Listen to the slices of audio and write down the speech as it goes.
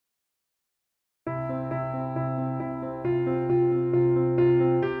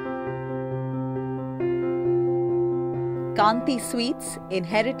Kanti Sweets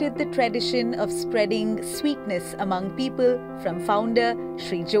inherited the tradition of spreading sweetness among people from founder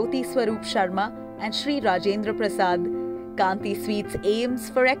Shri Jyoti Swarup Sharma and Shri Rajendra Prasad. Kanti Sweets aims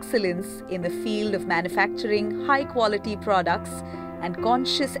for excellence in the field of manufacturing high-quality products and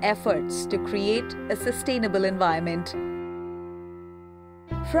conscious efforts to create a sustainable environment.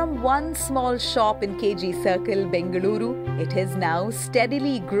 From one small shop in KG Circle, Bengaluru, it has now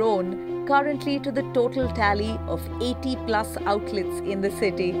steadily grown, currently to the total tally of 80+ outlets in the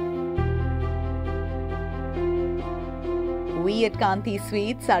city. We at Kanti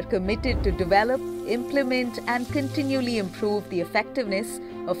Sweets are committed to develop, implement and continually improve the effectiveness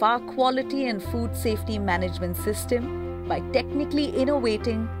of our quality and food safety management system by technically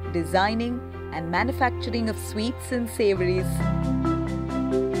innovating, designing and manufacturing of sweets and savouries.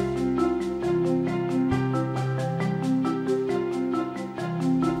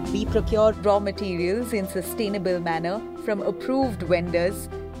 We procure raw materials in sustainable manner from approved vendors,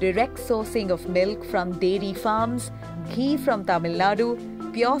 direct sourcing of milk from dairy farms, ghee from Tamil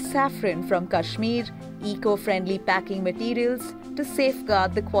Nadu, pure saffron from Kashmir, eco-friendly packing materials to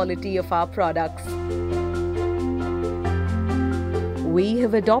safeguard the quality of our products. We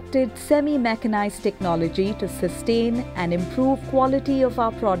have adopted semi-mechanized technology to sustain and improve quality of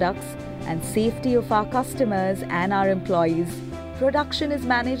our products and safety of our customers and our employees. Production is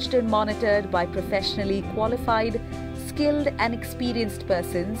managed and monitored by professionally qualified, skilled and experienced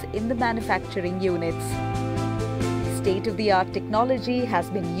persons in the manufacturing units. State-of-the-art technology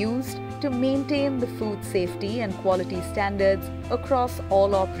has been used to maintain the food safety and quality standards across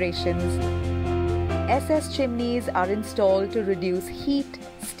all operations. SS chimneys are installed to reduce heat,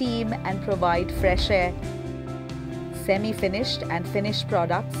 steam and provide fresh air. Semi-finished and finished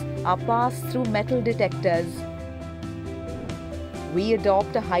products are passed through metal detectors. We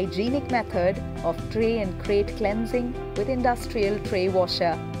adopt a hygienic method of tray and crate cleansing with industrial tray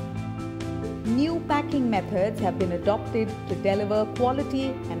washer. New packing methods have been adopted to deliver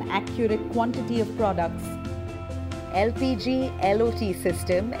quality and accurate quantity of products. LPG LOT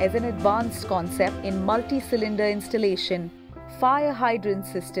system is an advanced concept in multi-cylinder installation. Fire hydrant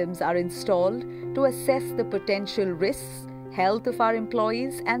systems are installed to assess the potential risks, health of our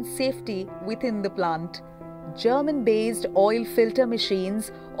employees and safety within the plant. German-based oil filter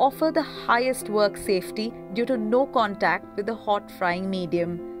machines offer the highest work safety due to no contact with the hot frying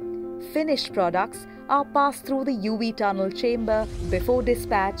medium. Finished products are passed through the UV tunnel chamber before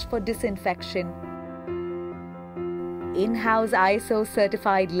dispatch for disinfection. In-house ISO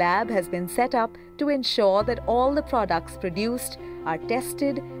certified lab has been set up to ensure that all the products produced are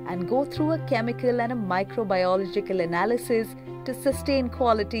tested and go through a chemical and a microbiological analysis to sustain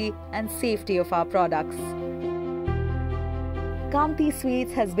quality and safety of our products. Kanti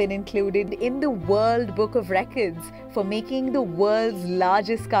Sweets has been included in the World Book of Records for making the world's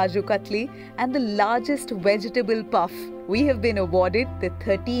largest Kaju Katli and the largest vegetable puff. We have been awarded the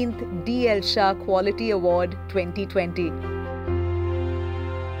 13th DL Shah Quality Award 2020.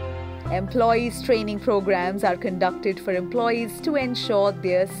 Employees training programs are conducted for employees to ensure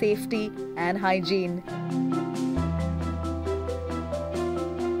their safety and hygiene.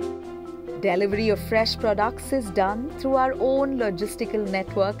 Delivery of fresh products is done through our own logistical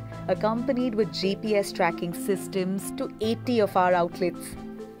network, accompanied with GPS tracking systems to 80 of our outlets.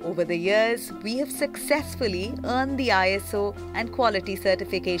 Over the years, we have successfully earned the ISO and quality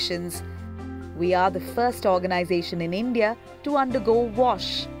certifications. We are the first organization in India to undergo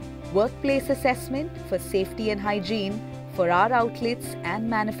WASH, Workplace Assessment for Safety and Hygiene, for our outlets and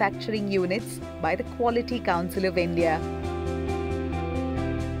manufacturing units by the Quality Council of India.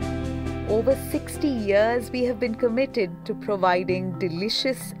 Over 60 years, we have been committed to providing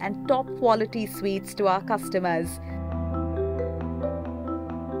delicious and top-quality sweets to our customers.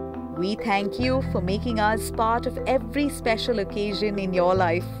 We thank you for making us part of every special occasion in your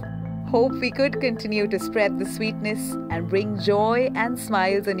life. Hope we could continue to spread the sweetness and bring joy and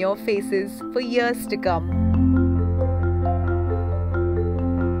smiles on your faces for years to come.